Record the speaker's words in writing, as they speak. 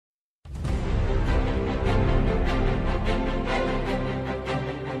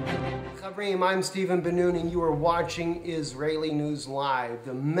Chavrim, I'm Stephen Ben-Nun, and you are watching Israeli News Live.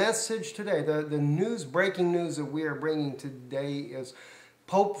 The message today, the breaking news that we are bringing today is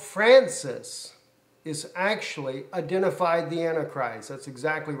Pope Francis is actually identified the Antichrist. That's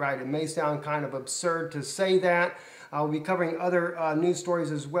exactly right. It may sound kind of absurd to say that. I'll be covering other news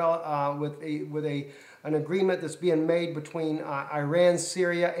stories as well with an agreement that's being made between Iran,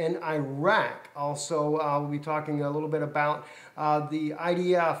 Syria, and Iraq. Also, we'll be talking a little bit about the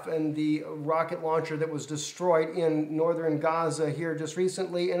IDF and the rocket launcher that was destroyed in northern Gaza here just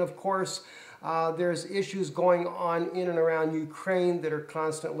recently. And of course, there's issues going on in and around Ukraine that are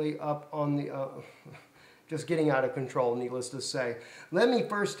constantly up on the, just getting out of control, needless to say. Let me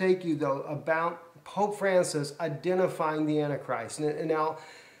first take you, though, about Pope Francis identifying the Antichrist. And now,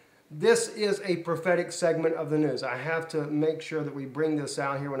 this is a prophetic segment of the news. I have to make sure that we bring this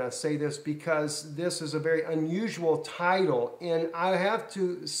out here when I say this, because this is a very unusual title. And I have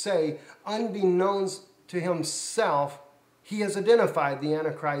to say, unbeknownst to himself, he has identified the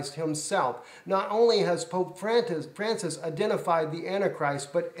Antichrist himself. Not only has Pope Francis identified the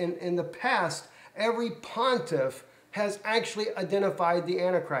Antichrist, but in the past, every pontiff has actually identified the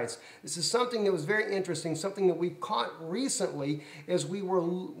Antichrist. This is something that was very interesting, something that we caught recently as we were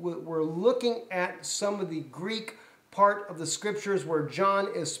looking at some of the Greek part of the scriptures where John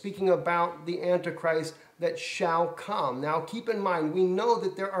is speaking about the Antichrist that shall come. Now keep in mind, we know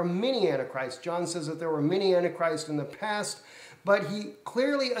that there are many Antichrists. John says that there were many Antichrists in the past, but he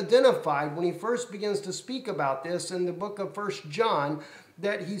clearly identified when he first begins to speak about this in the book of 1 John,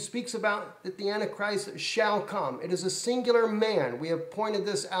 that he speaks about that the Antichrist shall come. It is a singular man. We have pointed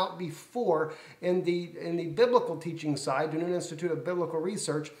this out before in the biblical teaching side, in an Institute of Biblical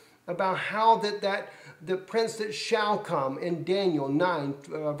Research, about how the prince that shall come in Daniel 9,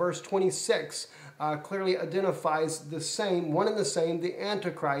 verse 26, clearly identifies the same, one and the same, the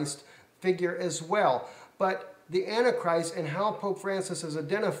Antichrist figure as well. But the Antichrist and how Pope Francis has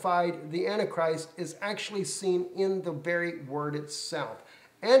identified the Antichrist is actually seen in the very word itself.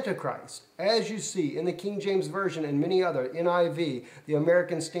 Antichrist, as you see in the King James Version and many other, NIV, the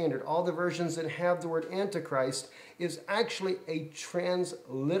American Standard, all the versions that have the word Antichrist, is actually a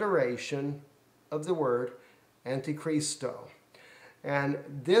transliteration of the word Antichristo. And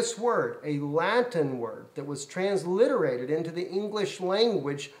this word, a Latin word that was transliterated into the English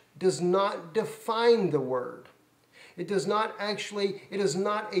language, does not define the word. It is not a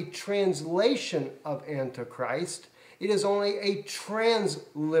translation of Antichrist. It is only a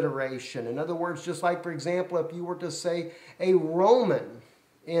transliteration. In other words, just like, for example, if you were to say a Roman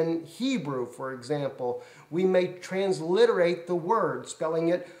in Hebrew, for example, we may transliterate the word, spelling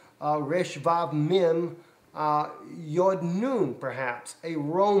it Resh Vav Mim Yod Nun, perhaps, a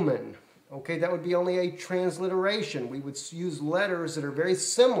Roman. Okay, that would be only a transliteration. We would use letters that are very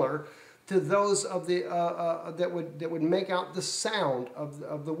similar to those of the that would make out the sound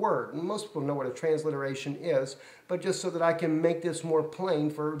of the word. And most people know what a transliteration is, but just so that I can make this more plain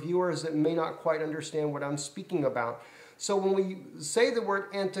for viewers that may not quite understand what I'm speaking about. So when we say the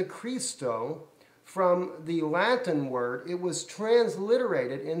word Antichristo from the Latin word, it was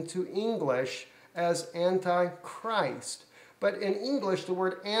transliterated into English as Antichrist. But in English, the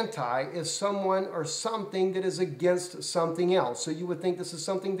word anti is someone or something that is against something else. So you would think this is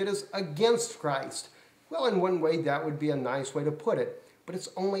something that is against Christ. Well, in one way, that would be a nice way to put it. But it's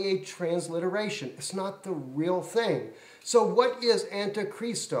only a transliteration. It's not the real thing. So what is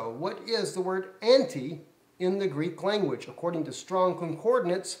Antichristo? What is the word anti in the Greek language? According to Strong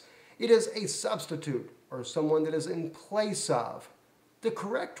Concordance, it is a substitute or someone that is in place of. The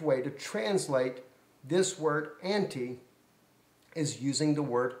correct way to translate this word anti is using the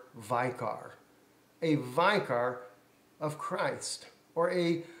word Vicar, a Vicar of Christ, or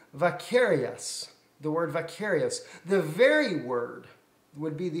a Vicarius, the word Vicarius. The very word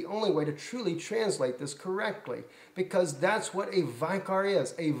would be the only way to truly translate this correctly, because that's what a Vicar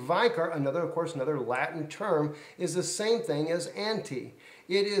is. A Vicar, of course, another Latin term, is the same thing as anti.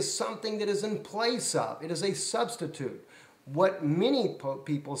 It is something that is in place of. It is a substitute. What many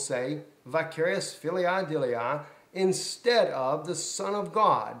people say, Vicarius Filii Dilia, instead of the Son of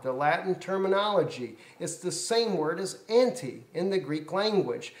God, the Latin terminology. It's the same word as anti in the Greek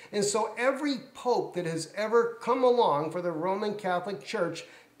language. And so every pope that has ever come along for the Roman Catholic Church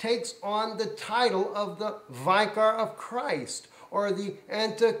takes on the title of the Vicar of Christ or the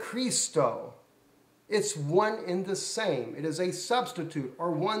Antichristo. It's one and the same. It is a substitute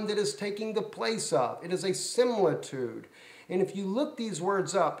or one that is taking the place of. It is a similitude. And if you look these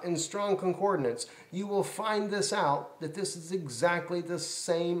words up in strong concordance, you will find this out, that this is exactly the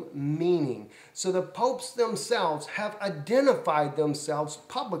same meaning. So the popes themselves have identified themselves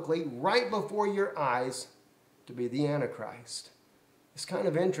publicly right before your eyes to be the Antichrist. It's kind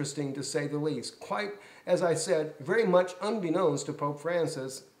of interesting, to say the least. Quite, as I said, very much unbeknownst to Pope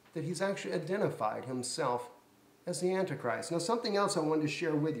Francis, that he's actually identified himself as the Antichrist. Now, something else I wanted to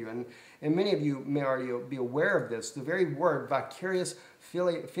share with you, and many of you may already be aware of this, the very word Vicarius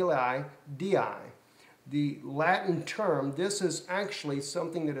Filii Dei, the Latin term, this is actually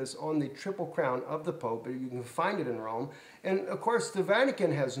something that is on the triple crown of the Pope. You can find it in Rome. And of course, the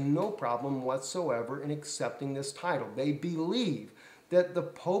Vatican has no problem whatsoever in accepting this title. They believe that the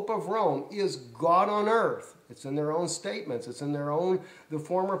Pope of Rome is God on earth. It's in their own statements. It's in their own, the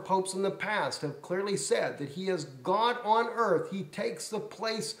former popes in the past have clearly said that he is God on earth. He takes the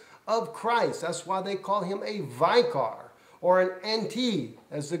place of Christ. That's why they call him a Vicar, or an anti,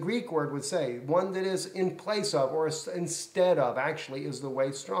 as the Greek word would say, one that is in place of, or instead of, actually is the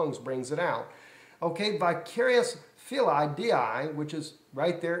way Strong's brings it out. Okay, Vicarius Filii Dei, which is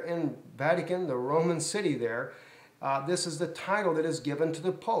right there in Vatican, the Roman city there, this is the title that is given to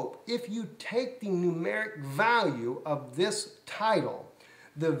the Pope. If you take the numeric value of this title,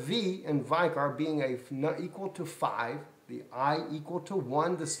 the V in Vicar being equal to 5, the I equal to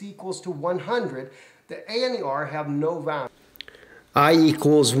 1, the C equals to 100, the A and the R have no value. I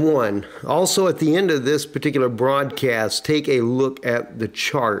equals 1. Also, at the end of this particular broadcast, take a look at the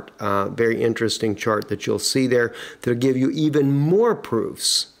chart, very interesting chart that you'll see there that'll give you even more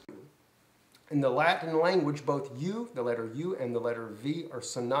proofs. In the Latin language, both U, the letter U, and the letter V are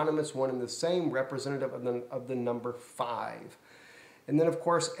synonymous, one and the same, representative of the number 5. And then, of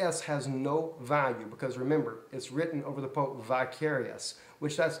course, S has no value because, remember, it's written over the Pope Vicarius,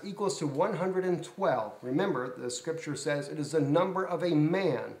 which that's equals to 112. Remember, the scripture says it is the number of a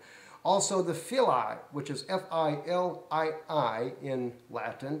man. Also, the Filii, which is F-I-L-I-I in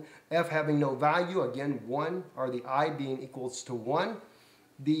Latin, F having no value, again, 1, or the I being equals to 1.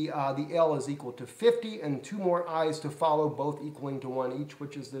 The L is equal to 50, and 2 more I's to follow, both equaling to 1 each,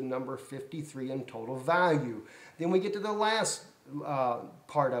 which is the number 53 in total value. Then we get to the last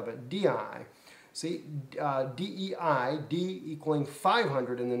part of it, DI. See, DEI, D equaling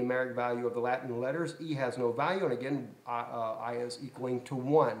 500 in the numeric value of the Latin letters. E has no value, and again, I is equaling to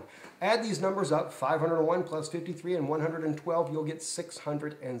 1. Add these numbers up, 501 plus 53 and 112, you'll get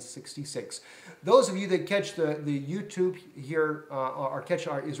 666. Those of you that catch the YouTube here, or catch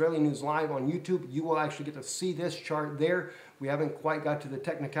our Israeli News Live on YouTube, you will actually get to see this chart there. We haven't quite got to the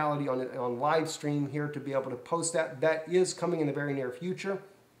technicality on live stream here to be able to post that. That is coming in the very near future.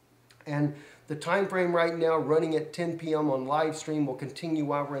 And the time frame right now, running at 10 p.m. on live stream, will continue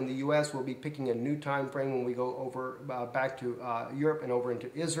while we're in the U.S. We'll be picking a new time frame when we go over back to Europe and over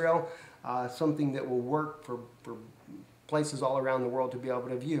into Israel, something that will work for places all around the world to be able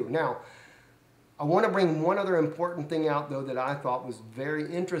to view. Now, I want to bring one other important thing out, though, that I thought was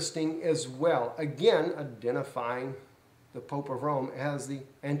very interesting as well. Again, identifying the Pope of Rome as the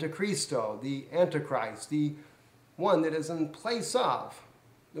Antichristo, the Antichrist, the one that is in place of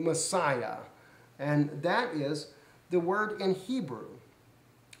the Messiah. And that is the word in Hebrew.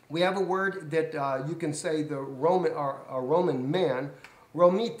 We have a word that you can say the Roman man,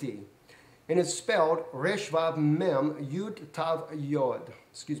 Romiti, and it's spelled Resh Vav Mem Yud Tav Yod.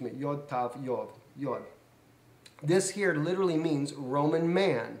 Excuse me, Yod Tav Yod. This here literally means Roman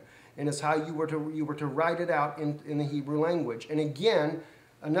man, and it's how you were to write it out in the Hebrew language. And again,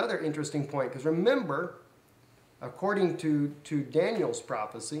 another interesting point, because remember, according to Daniel's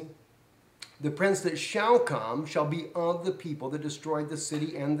prophecy, the prince that shall come shall be of the people that destroyed the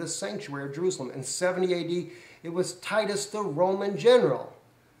city and the sanctuary of Jerusalem. In 70 AD, it was Titus, the Roman general.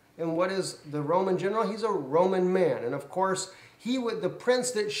 And what is the Roman general? He's a Roman man. And of course, the prince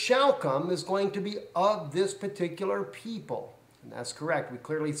that shall come is going to be of this particular people. And that's correct. We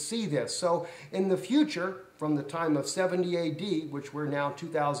clearly see this. So in the future, from the time of 70 AD, which we're now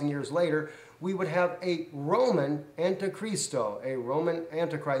 2,000 years later, we would have a Roman Antichristo, a Roman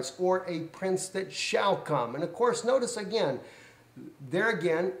Antichrist, or a prince that shall come. And of course, notice again, there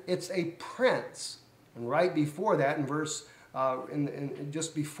again, it's a prince. And right before that, in verse,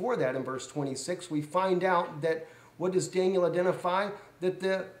 just before that, in verse 26, we find out that what does Daniel identify? That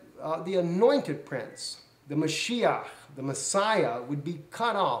the anointed prince, the Mashiach, the Messiah, would be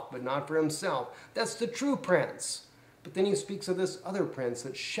cut off, but not for himself. That's the true prince. But then he speaks of this other prince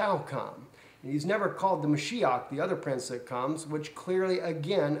that shall come. And he's never called the Mashiach, the other prince that comes, which clearly,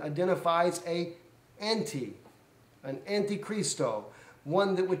 again, identifies an Antichristo.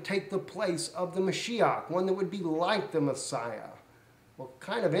 one that would take the place of the Mashiach, one that would be like the Messiah. Well,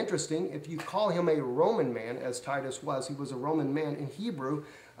 kind of interesting, if you call him a Roman man, as Titus was, he was a Roman man in Hebrew.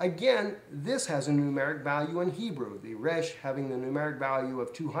 Again, this has a numeric value in Hebrew. The Resh having the numeric value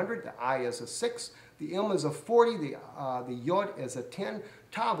of 200, the I is a 6, the Im is a 40, the Yod is a 10,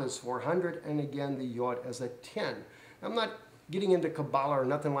 Tav is 400, and again the Yod is a 10. I'm not getting into Kabbalah or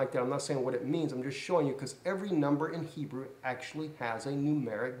nothing like that. I'm not saying what it means. I'm just showing you because every number in Hebrew actually has a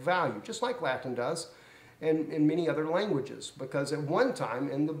numeric value, just like Latin does and in many other languages. Because at one time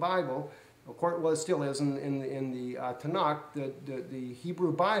in the Bible, of course, well, it still is in the Tanakh, the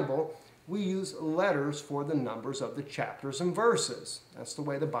Hebrew Bible, we use letters for the numbers of the chapters and verses. That's the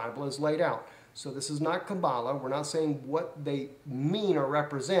way the Bible is laid out. So this is not Kabbalah. We're not saying what they mean or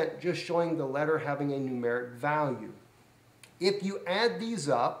represent, just showing the letter having a numeric value. If you add these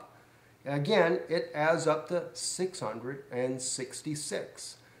up, again, it adds up to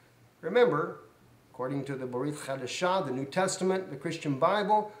 666. Remember, according to the Brit Chadashah, the New Testament, the Christian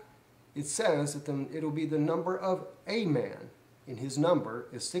Bible, it says that it'll be the number of a man. And his number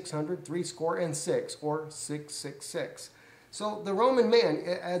is 666, or 666. So the Roman man,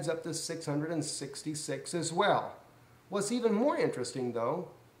 it adds up to 666 as well. What's even more interesting, though,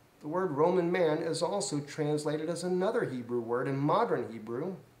 the word Roman man is also translated as another Hebrew word in modern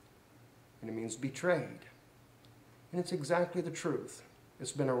Hebrew, and it means betrayed. And it's exactly the truth.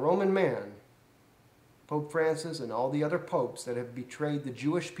 It's been a Roman man, Pope Francis and all the other popes, that have betrayed the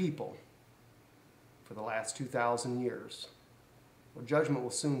Jewish people for the last 2,000 years. Well, judgment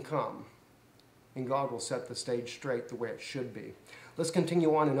will soon come, and God will set the stage straight the way it should be. Let's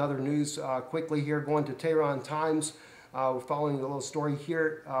continue on in other news quickly here, going to Tehran Times. We're following a little story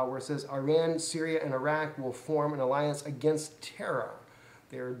here where it says Iran, Syria, and Iraq will form an alliance against terror.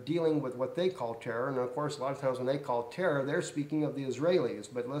 They're dealing with what they call terror, and of course a lot of times when they call terror, they're speaking of the Israelis.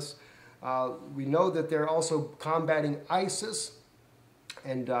 But we know that they're also combating ISIS,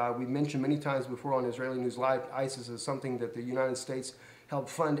 and we mentioned many times before on Israeli News Live, ISIS is something that the United States helped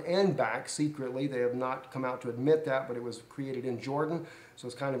fund and back secretly. They have not come out to admit that, but it was created in Jordan. So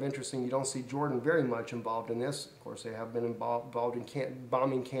it's kind of interesting. You don't see Jordan very much involved in this. Of course, they have been involved in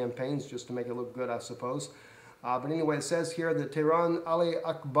bombing campaigns just to make it look good, I suppose. But anyway, it says here that Tehran Ali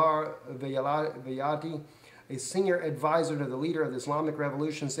Akbar Vayati, a senior advisor to the leader of the Islamic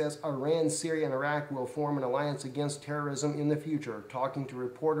Revolution, says Iran, Syria, and Iraq will form an alliance against terrorism in the future. Talking to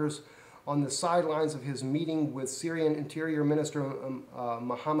reporters on the sidelines of his meeting with Syrian Interior Minister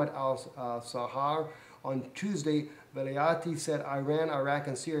Mohammed al-Sahar on Tuesday, Velayati said Iran, Iraq,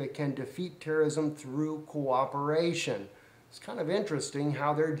 and Syria can defeat terrorism through cooperation. It's kind of interesting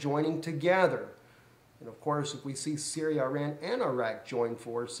how they're joining together. And of course, if we see Syria, Iran, and Iraq join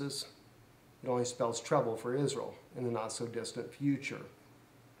forces, it only spells trouble for Israel in the not-so-distant future.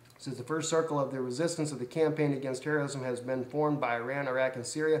 It says the first circle of the resistance of the campaign against terrorism has been formed by Iran, Iraq, and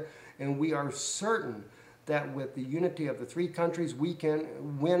Syria, and we are certain that with the unity of the three countries, we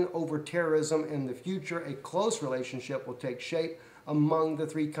can win over terrorism in the future. A close relationship will take shape among the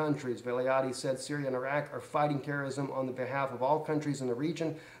three countries. Velayati said Syria and Iraq are fighting terrorism on the behalf of all countries in the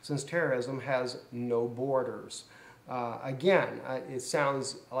region, since terrorism has no borders. Again, it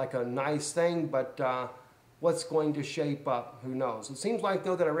sounds like a nice thing, but what's going to shape up, who knows? It seems like,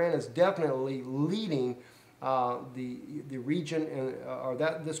 though, that Iran is definitely leading the region or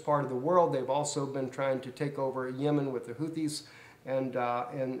this part of the world. They've also been trying to take over Yemen with the Houthis, and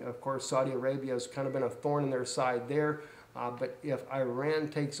of course Saudi Arabia has kind of been a thorn in their side there. But if Iran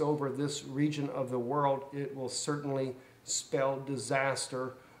takes over this region of the world, it will certainly spell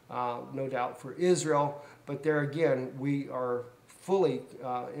disaster, no doubt, for Israel. But there again, we are fully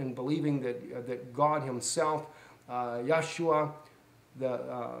in believing that God himself, Yeshua, the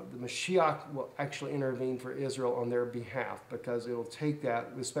Mashiach, will actually intervene for Israel on their behalf, because it will take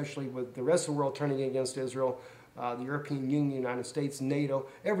that, especially with the rest of the world turning against Israel, the European Union, the United States, NATO,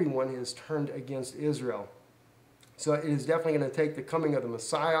 everyone has turned against Israel. So it is definitely going to take the coming of the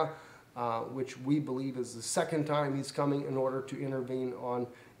Messiah, which we believe is the second time he's coming, in order to intervene on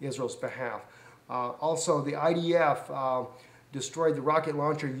Israel's behalf. Also, the IDF destroyed the rocket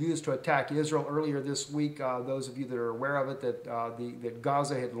launcher used to attack Israel earlier this week. Those of you that are aware of it, that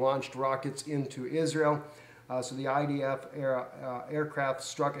Gaza had launched rockets into Israel. So the IDF aircraft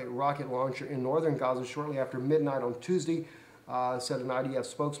struck a rocket launcher in northern Gaza shortly after midnight on Tuesday, said an IDF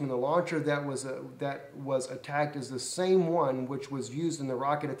spokesman. The launcher that was attacked is the same one which was used in the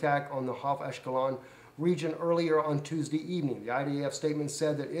rocket attack on the Haf Ashkelon region earlier on Tuesday evening. The IDF statement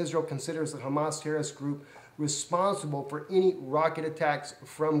said that Israel considers the Hamas terrorist group responsible for any rocket attacks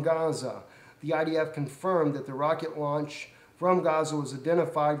from Gaza. The IDF confirmed that the rocket launch from Gaza was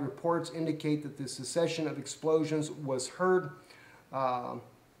identified. Reports indicate that the cessation of explosions was heard.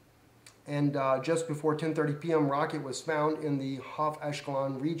 Just before 10:30 p.m., rocket was found in the Haf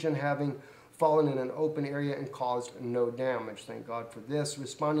Ashkelon region, having fallen in an open area and caused no damage. Thank God for this.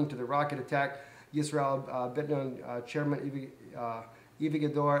 Responding to the rocket attack, Yisrael Beitnon Chairman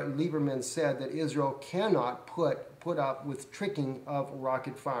Avigdor Lieberman said that Israel cannot put up with tricking of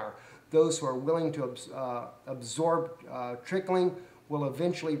rocket fire. Those who are willing to absorb trickling will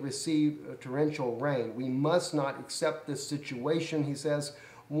eventually receive torrential rain. We must not accept this situation, he says,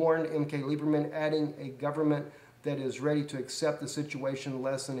 warned M.K. Lieberman, adding a government that is ready to accept the situation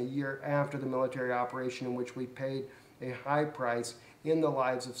less than a year after the military operation in which we paid a high price in the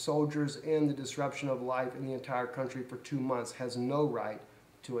lives of soldiers and the disruption of life in the entire country for 2 months has no right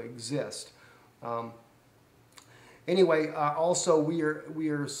to exist. Also we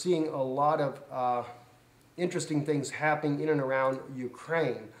are seeing a lot of interesting things happening in and around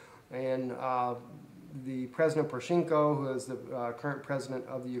Ukraine, and the President Poroshenko, who is the current president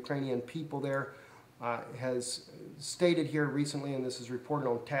of the Ukrainian people there, has stated here recently, and this is reported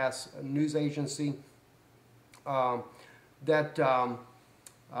on TASS news agency, that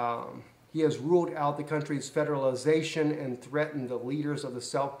he has ruled out the country's federalization and threatened the leaders of the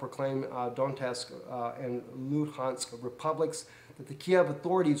self-proclaimed Donetsk and Luhansk republics, that the Kiev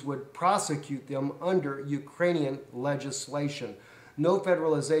authorities would prosecute them under Ukrainian legislation. No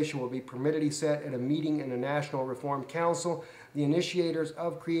federalization will be permitted, he said, at a meeting in the National Reform Council. The initiators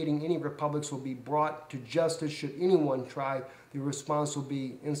of creating any republics will be brought to justice should anyone try. The response will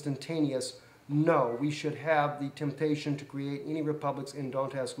be instantaneous. No, we should have the temptation to create any republics in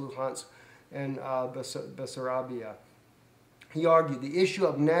Donetsk, Luhansk, and Bessarabia. He argued the issue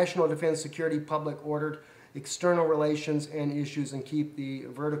of national defense, security, public order, external relations, and issues, and keep the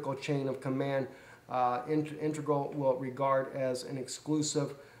vertical chain of command integral will regard as an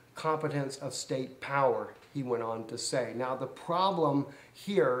exclusive competence of state power, he went on to say. Now, the problem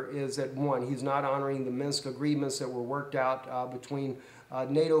here is that, one, he's not honoring the Minsk agreements that were worked out between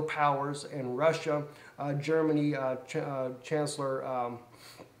NATO powers and Russia. Germany, Chancellor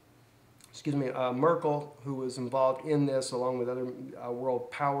Merkel, who was involved in this along with other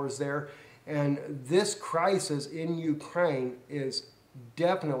world powers there. And this crisis in Ukraine is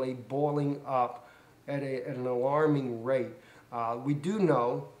definitely boiling up at an alarming rate. We do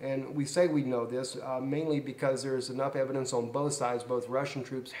know, and we say we know this, mainly because there's enough evidence on both sides. Both Russian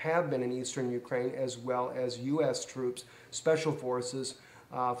troops have been in eastern Ukraine, as well as U.S. troops, special forces,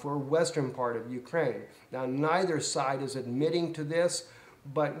 for western part of Ukraine. Now, neither side is admitting to this,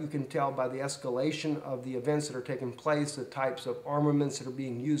 but you can tell by the escalation of the events that are taking place, the types of armaments that are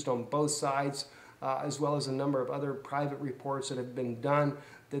being used on both sides, as well as a number of other private reports that have been done,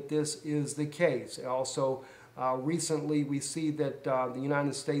 that this is the case. Also, recently we see that the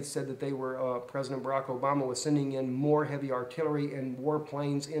United States said that they were, President Barack Obama was sending in more heavy artillery and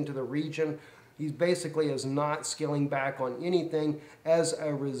warplanes into the region. He basically is not scaling back on anything as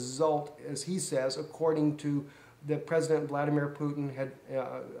a result, as he says, according to the President Vladimir Putin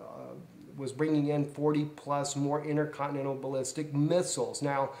was bringing in 40 plus more intercontinental ballistic missiles.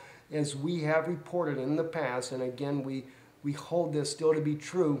 Now, as we have reported in the past, and again, we hold this still to be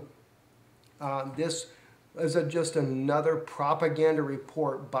true, this is just another propaganda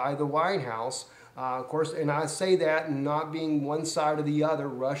report by the White House. Of course, and I say that not being one side or the other.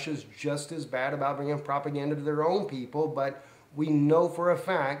 Russia's just as bad about bringing propaganda to their own people, but we know for a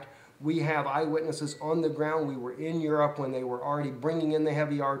fact, we have eyewitnesses on the ground. We were in Europe when they were already bringing in the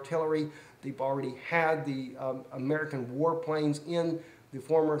heavy artillery. They've already had the American warplanes in the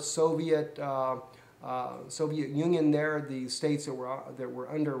former Soviet Union there, the states that were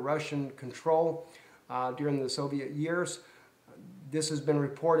under Russian control during the Soviet years. This has been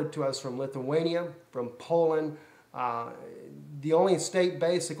reported to us from Lithuania, from Poland. The only state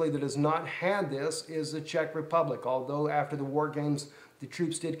basically that has not had this is the Czech Republic, although after the war games, the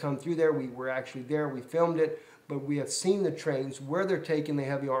troops did come through there. We were actually there. We filmed it. But we have seen the trains where they're taking the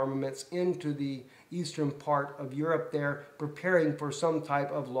heavy armaments into the eastern part of Europe there, preparing for some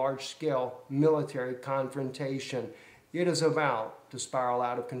type of large-scale military confrontation. It is about to spiral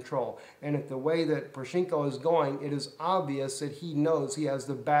out of control. And at the way that Poroshenko is going, it is obvious that he knows he has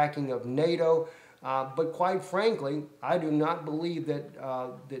the backing of NATO. But quite frankly, I do not believe that,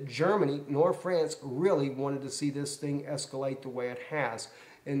 that Germany nor France really wanted to see this thing escalate the way it has.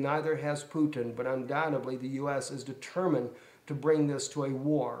 And neither has Putin, but undoubtedly the U.S. is determined to bring this to a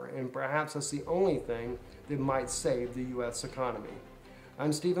war. And perhaps that's the only thing that might save the U.S. economy.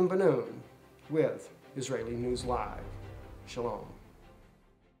 I'm Stephen Benoon with Israeli News Live. Shalom.